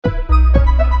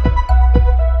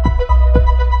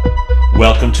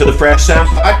Welcome to the Fresh Sound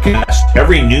Podcast.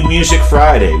 Every New Music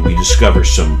Friday, we discover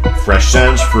some fresh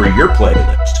sounds for your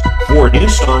playlist. 4 new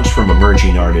songs from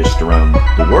emerging artists around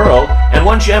the world, and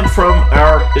 1 gem from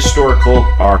our historical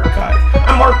archive.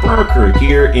 I'm Mark Barker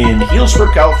here in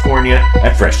Healdsburg, California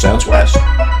at Fresh Sounds West.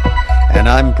 And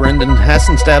I'm Brendan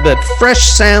Hassenstab at Fresh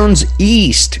Sounds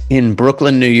East in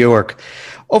Brooklyn, New York.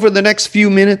 Over the next few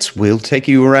minutes, we'll take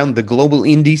you around the global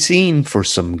indie scene for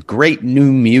some great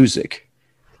new music.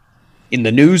 In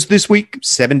the news this week,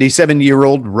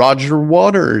 77-year-old Roger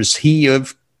Waters, he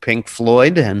of Pink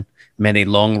Floyd and many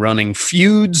long-running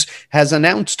feuds, has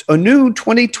announced a new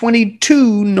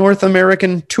 2022 North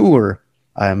American tour.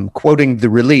 I'm quoting the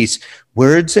release,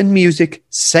 "Words and music,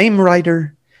 same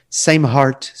writer, same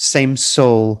heart, same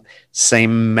soul,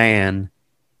 same man,"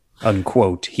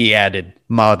 unquote, he added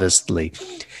modestly.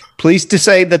 Pleased to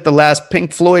say that the last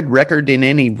Pink Floyd record in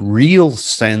any real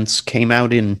sense came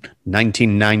out in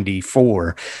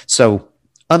 1994, so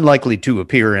unlikely to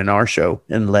appear in our show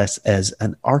unless as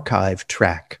an archive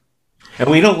track. And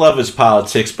we don't love his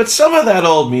politics, but some of that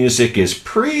old music is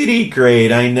pretty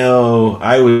great. I know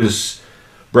I was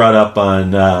brought up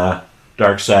on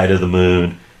Dark Side of the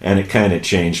Moon, and it kind of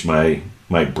changed my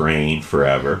brain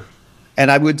forever. And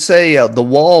I would say The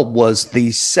Wall was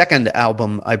the second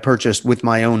album I purchased with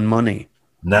my own money.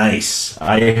 Nice.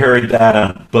 I heard that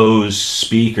on Bose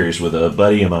speakers with a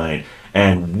buddy of mine,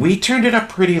 and we turned it up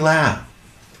pretty loud.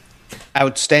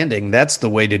 Outstanding. That's the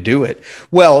way to do it.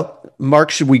 Well, Mark,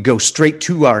 should we go straight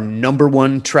to our number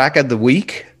 1 track of the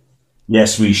week?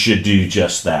 Yes, we should do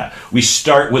just that. We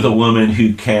start with a woman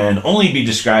who can only be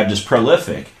described as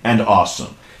prolific and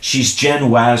awesome. She's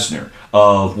Jen Wasner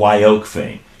of Wye Oak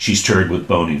fame. She's toured with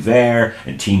Bon Iver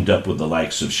and teamed up with the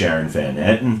likes of Sharon Van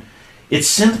Etten. It's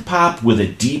synth pop with a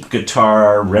deep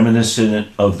guitar reminiscent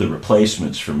of the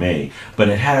Replacements for me, but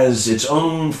it has its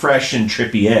own fresh and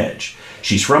trippy edge.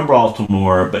 She's from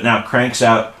Baltimore, but now cranks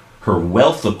out her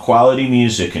wealth of quality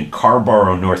music in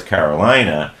Carborough, North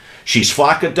Carolina. She's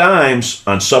Flock of Dimes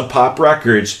on Sub Pop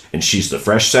Records, and she's the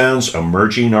Fresh Sounds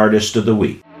Emerging Artist of the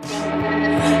Week.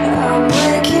 I'm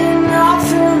waking up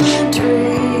from a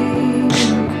dream.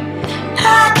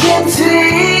 I can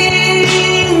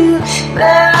feel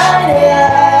that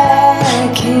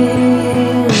I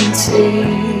can't see.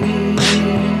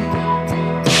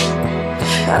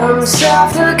 I'm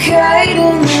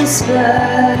suffocating this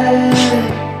bed.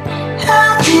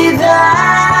 How did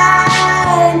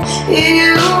that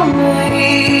you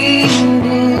made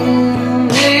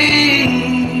me?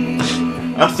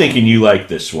 I'm thinking you like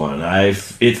this one.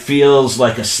 It feels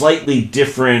like a slightly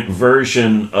different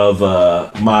version of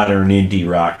a modern indie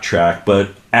rock track,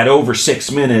 but at over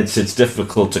 6 minutes, it's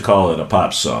difficult to call it a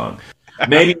pop song.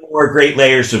 Maybe more great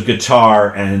layers of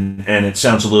guitar, and it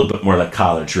sounds a little bit more like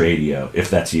college radio, if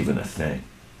that's even a thing.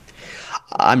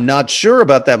 I'm not sure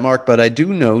about that, Mark, but I do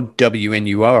know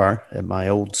WNUR at my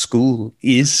old school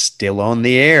is still on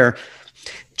the air.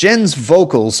 Jen's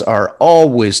vocals are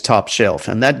always top shelf,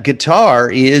 and that guitar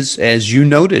is, as you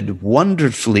noted,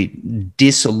 wonderfully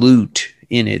dissolute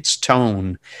in its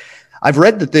tone. I've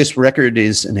read that this record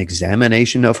is an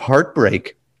examination of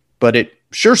heartbreak, but it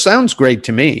sure sounds great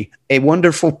to me. A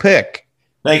wonderful pick.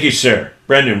 Thank you, sir.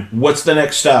 Brendan, what's the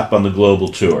next stop on the global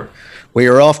tour? We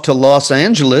are off to Los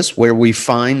Angeles, where we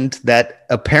find that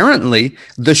apparently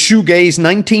the shoegaze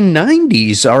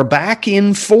 1990s are back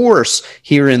in force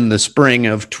here in the spring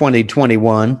of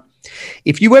 2021.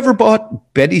 If you ever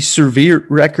bought Betty Servier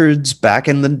records back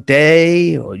in the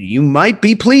day, you might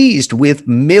be pleased with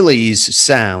Millie's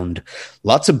sound.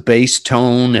 Lots of bass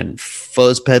tone and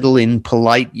fuzz pedal in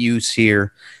polite use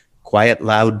here. Quiet,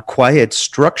 loud, quiet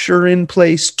structure in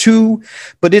place too,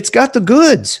 but it's got the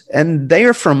goods, and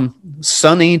they're from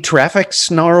sunny,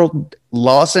 traffic-snarled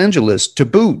Los Angeles to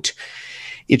boot.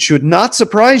 It should not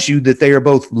surprise you that they are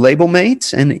both label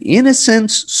mates and, in a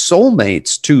sense,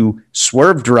 soulmates to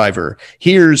Swerve Driver.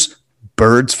 Here's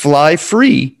Birds Fly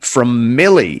Free from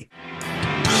Millie.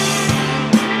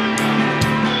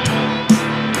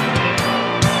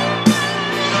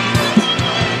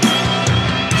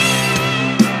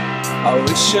 I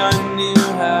wish I knew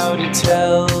how to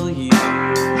tell you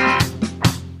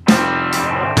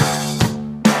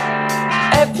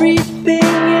everything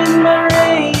in my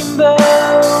rainbow.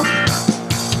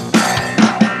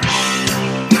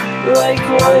 Like,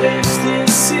 what if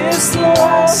this is the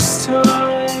last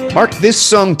time? Mark, this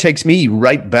song takes me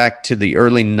right back to the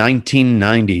early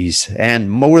 1990s and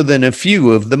more than a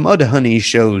few of the Mudhoney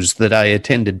shows that I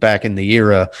attended back in the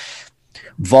era.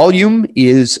 Volume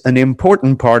is an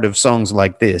important part of songs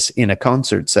like this in a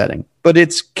concert setting, but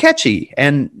it's catchy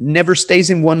and never stays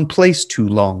in one place too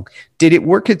long. Did it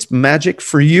work its magic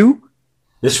for you?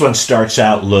 This one starts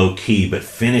out low key, but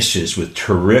finishes with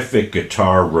terrific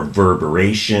guitar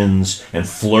reverberations and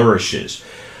flourishes.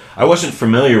 I wasn't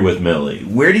familiar with Millie.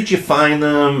 Where did you find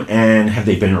them, and have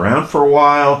they been around for a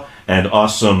while? And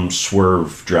awesome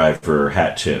Swerve Driver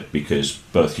hat tip, because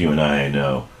both you and I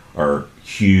know are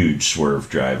huge Swerve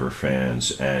Driver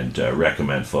fans, and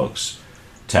recommend folks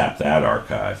tap that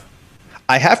archive.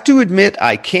 I have to admit,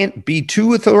 I can't be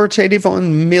too authoritative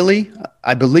on Millie.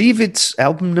 I believe it's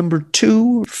album number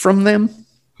 2 from them.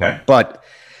 Okay. But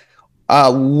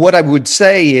what I would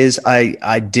say is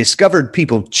I discovered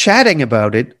people chatting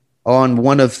about it on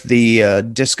one of the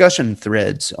discussion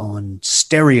threads on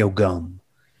Stereogum.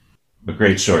 A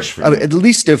great source for you. At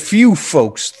least a few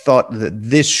folks thought that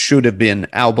this should have been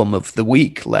album of the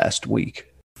week last week.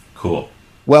 Cool.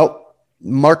 Well,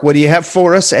 Mark, what do you have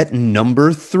for us at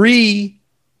number 3?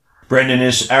 Brendan,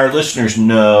 as our listeners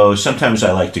know, sometimes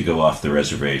I like to go off the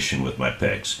reservation with my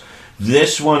picks.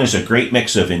 This one is a great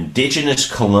mix of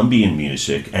indigenous Colombian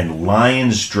music and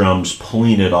Lions Drums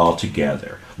pulling it all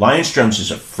together. Lions Drums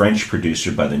is a French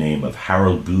producer by the name of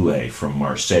Harold Bouet from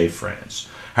Marseille, France.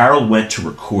 Harold went to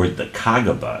record the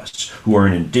Cagabas, who are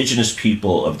an indigenous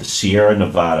people of the Sierra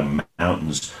Nevada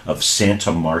mountains of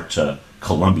Santa Marta,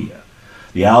 Colombia.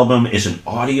 The album is an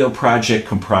audio project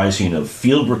comprising of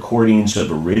field recordings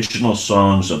of original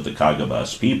songs of the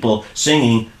Cagabas people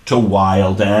singing to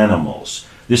wild animals.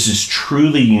 This is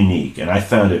truly unique, and I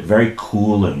found it very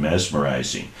cool and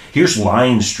mesmerizing. Here's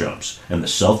Lions Drums and the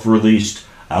self-released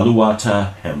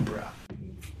Aluata Hembra.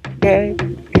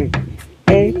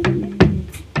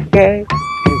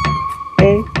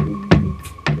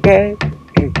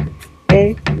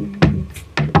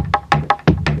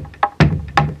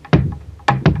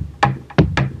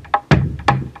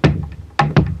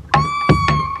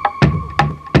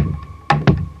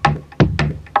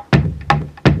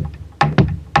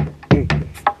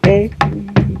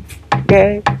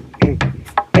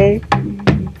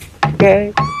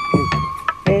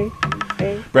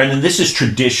 Brendan, this is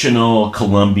traditional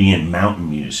Colombian mountain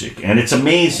music, and it's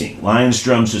amazing. Lions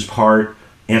Drums is part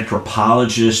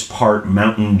anthropologist, part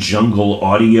mountain jungle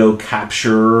audio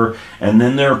capturer, and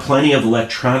then there are plenty of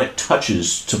electronic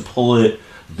touches to pull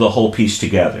the whole piece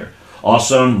together.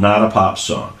 Also, not a pop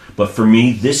song, but for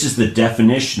me, this is the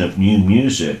definition of new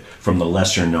music from the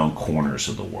lesser-known corners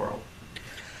of the world.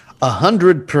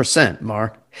 100%,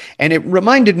 Mark. And it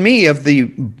reminded me of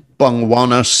the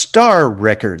Bongwana Star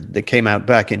record that came out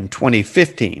back in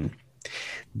 2015.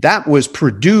 That was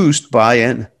produced by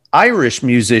an Irish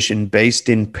musician based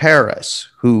in Paris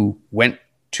who went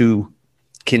to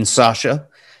Kinshasa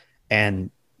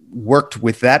and worked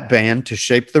with that band to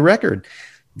shape the record.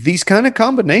 These kind of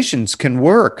combinations can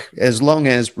work as long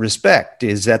as respect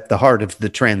is at the heart of the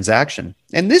transaction.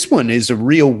 And this one is a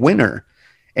real winner.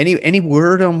 Any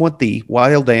word on what the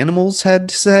wild animals had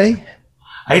to say?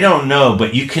 I don't know,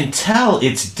 but you can tell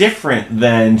it's different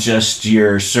than just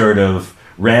your sort of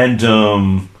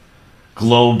random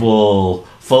global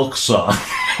folk song.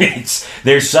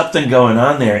 There's something going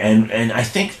on there, and I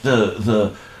think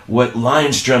the what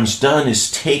Lions Drums done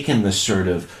is taken the sort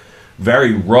of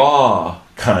very raw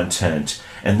content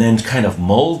and then kind of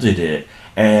molded it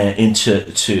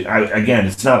again,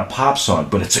 it's not a pop song,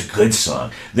 but it's a good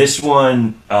song. This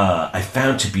one I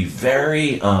found to be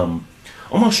very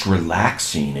almost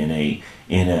relaxing in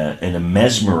a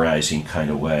mesmerizing kind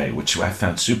of way, which I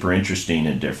found super interesting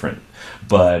and different.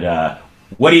 But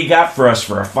what do you got for us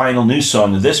for our final news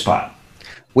song of this pot?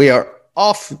 We are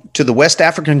off to the West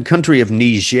African country of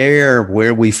Niger,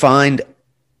 where we find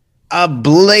a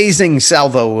blazing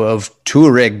salvo of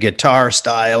Tuareg guitar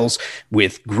styles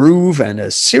with groove and a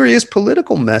serious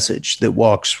political message that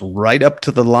walks right up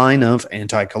to the line of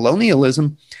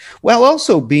anti-colonialism, while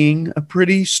also being a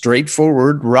pretty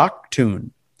straightforward rock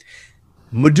tune.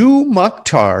 Madou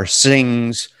Mokhtar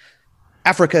sings,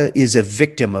 "Africa is a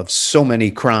victim of so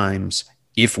many crimes.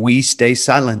 If we stay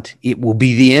silent, it will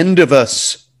be the end of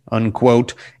us,"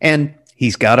 unquote. And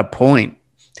he's got a point.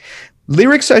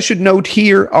 Lyrics, I should note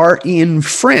here, are in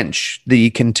French, the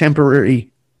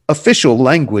contemporary official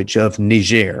language of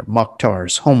Niger,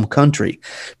 Mokhtar's home country.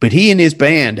 But he and his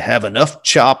band have enough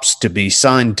chops to be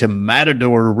signed to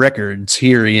Matador Records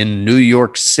here in New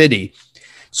York City.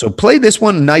 So play this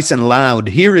one nice and loud.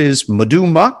 Here is Madou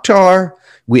Mokhtar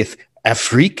with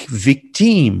Afrique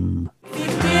Victime.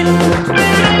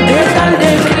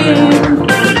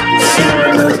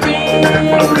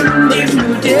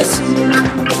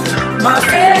 Ma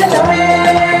fellow,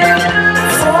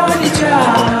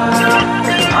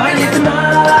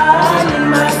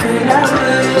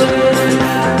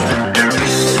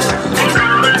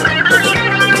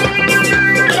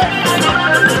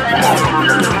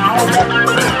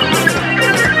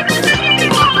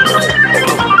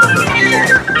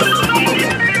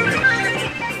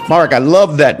 Mark, I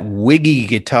love that wiggy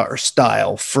guitar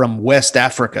style from West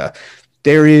Africa.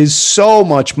 There is so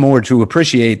much more to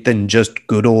appreciate than just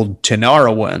good old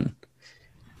Tinariwen.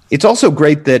 It's also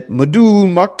great that Madou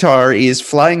Mokhtar is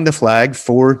flying the flag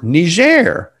for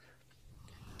Niger.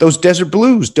 Those desert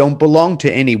blues don't belong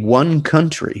to any one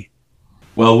country.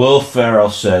 Well, Will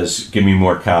Ferrell says, give me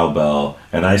more cowbell,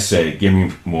 and I say, give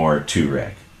me more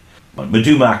Tuareg. But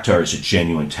Madou Mokhtar is a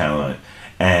genuine talent,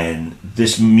 and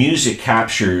this music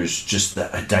captures just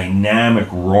a dynamic,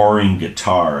 roaring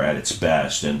guitar at its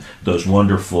best, and those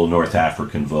wonderful North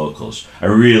African vocals. I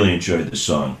really enjoyed the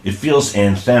song. It feels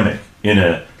anthemic in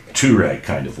a Tuareg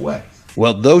kind of way.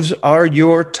 Well, those are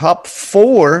your top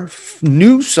 4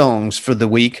 new songs for the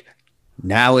week.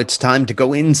 Now it's time to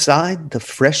go inside the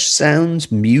Fresh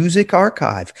Sounds Music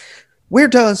Archive. Where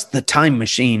does the time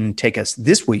machine take us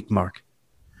this week, Mark?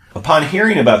 Upon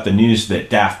hearing about the news that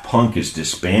Daft Punk is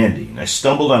disbanding, I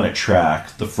stumbled on a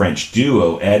track the French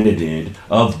duo edited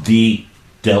of the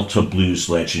Delta blues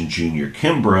legend Junior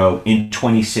Kimbrough in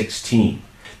 2016.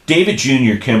 David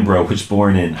Jr. Kimbrough was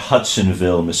born in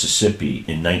Hudsonville, Mississippi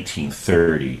in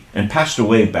 1930 and passed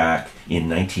away back in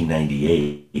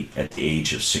 1998 at the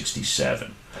age of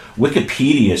 67.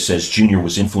 Wikipedia says Jr.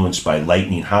 was influenced by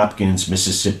Lightning Hopkins,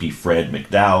 Mississippi Fred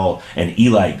McDowell, and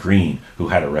Eli Green, who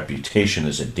had a reputation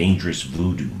as a dangerous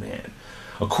voodoo man.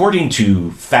 According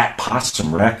to Fat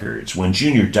Possum Records, when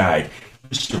Jr. died, he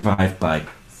was survived by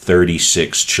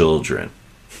 36 children.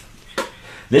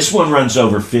 This one runs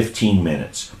over 15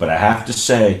 minutes, but I have to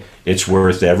say it's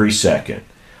worth every second.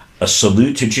 A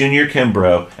salute to Junior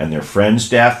Kimbrough and their friends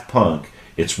Daft Punk.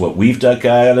 It's what we've dug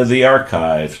out of the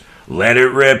archives. Let it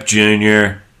rip,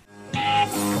 Junior.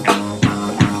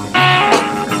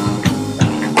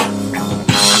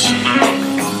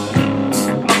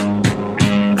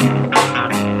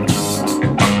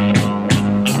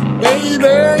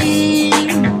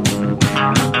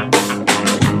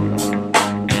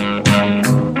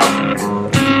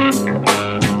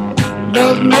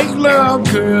 Let's make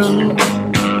love, girl.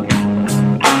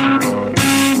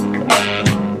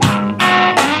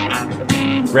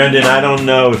 Brendan, I don't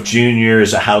know if Junior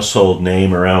is a household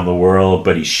name around the world,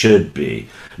 but he should be.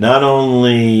 Not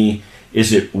only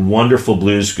is it wonderful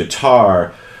blues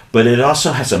guitar, but it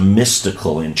also has a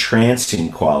mystical,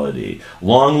 entrancing quality.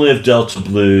 Long live Delta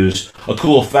Blues. A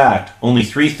cool fact, only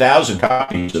 3,000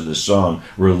 copies of the song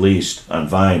released on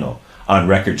vinyl on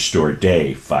Record Store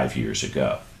Day 5 years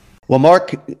ago. Well,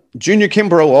 Mark, Junior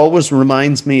Kimbrough always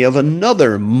reminds me of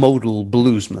another modal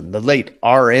bluesman, the late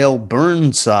R.L.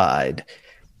 Burnside.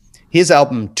 His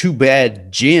album, Too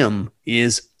Bad Jim,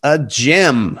 is a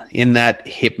gem in that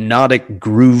hypnotic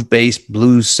groove-based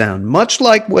blues sound, much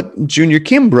like what Junior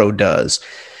Kimbrough does,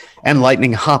 and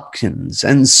Lightning Hopkins,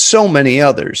 and so many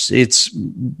others. It's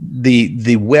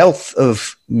the wealth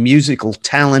of musical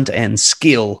talent and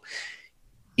skill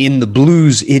in the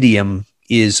blues idiom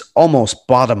is almost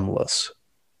bottomless.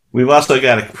 We've also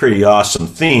got a pretty awesome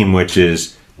theme, which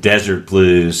is desert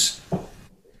blues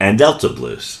and Delta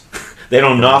blues. They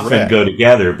don't often go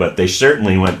together, but they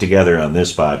certainly went together on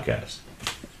this podcast.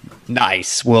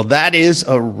 Nice. Well, that is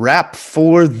a wrap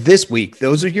for this week.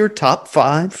 Those are your top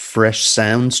 5 Fresh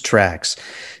Sounds tracks.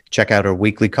 Check out our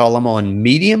weekly column on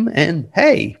Medium, and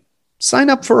hey, sign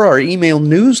up for our email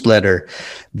newsletter.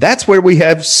 That's where we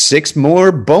have 6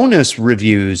 more bonus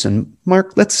reviews. And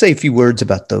Mark, let's say a few words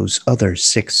about those other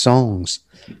 6 songs.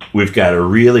 We've got a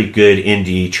really good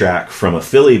indie track from a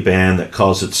Philly band that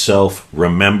calls itself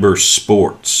Remember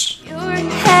Sports. Your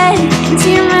head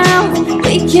into your mouth.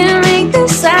 We can make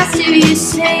this last if you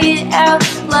say it out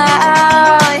loud.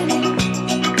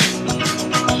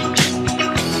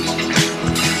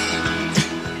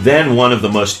 Then one of the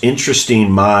most interesting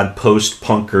mod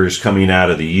post-punkers coming out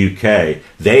of the UK,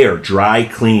 they are Dry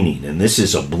Cleaning, and this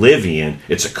is Oblivion.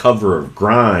 It's a cover of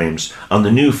Grimes on the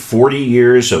new 40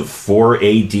 Years of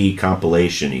 4AD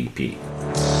compilation EP.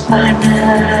 I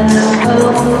never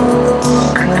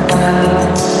woke up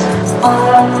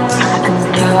on the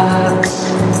dark.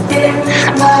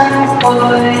 It's my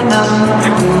point of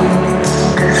view,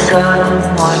 'cause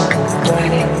someone can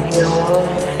bring your.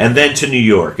 And then to New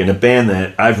York, in a band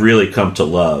that I've really come to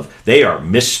love. They are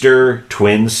Mr.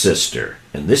 Twin Sister,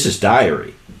 and this is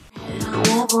Diary.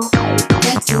 Level,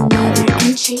 that's another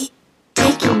entry,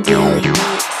 taking daily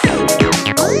notes.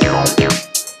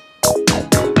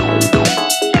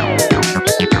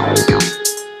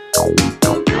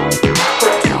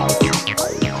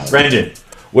 Brendan,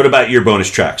 what about your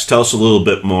bonus tracks? Tell us a little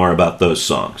bit more about those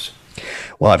songs.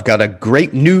 Well, I've got a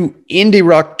great new indie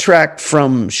rock track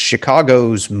from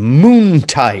Chicago's Moon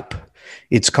Type.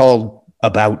 It's called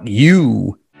About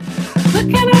You.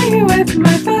 Looking at you with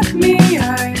my fuck me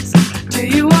eyes. Do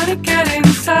you wanna get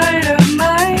inside of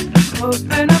mine?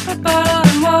 Open up a bottle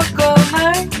and walk all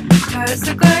night. Past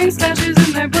the glowing statues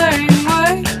and they're blaring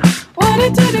white.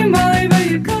 Wanted to do Molly, but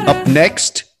you couldn't. Up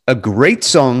next, a great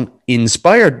song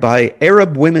inspired by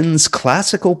Arab women's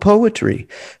classical poetry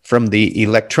from the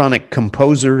electronic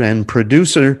composer and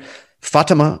producer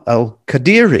Fatima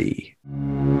Al-Qadiri.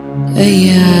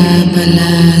 يا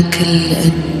ملاك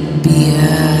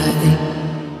الأنبياء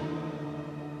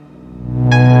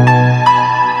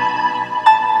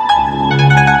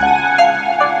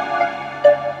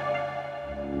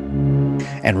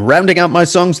And rounding out my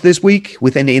songs this week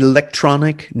with an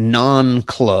electronic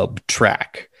non-club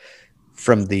track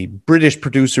from the British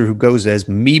producer who goes as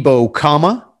Mebo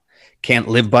Kama. Can't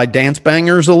live by dance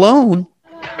bangers alone.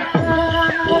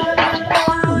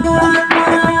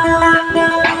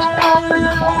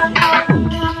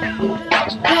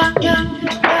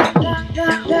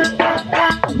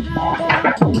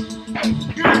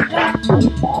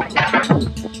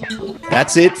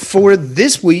 That's it for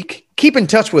this week. Keep in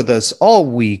touch with us all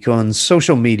week on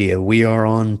social media. We are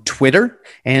on Twitter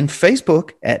and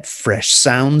Facebook at Fresh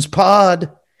Sounds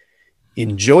Pod.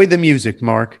 Enjoy the music,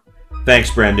 Mark.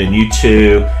 Thanks, Brendan. You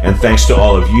too. And thanks to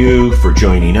all of you for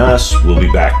joining us. We'll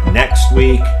be back next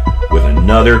week with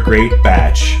another great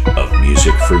batch of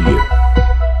music for you.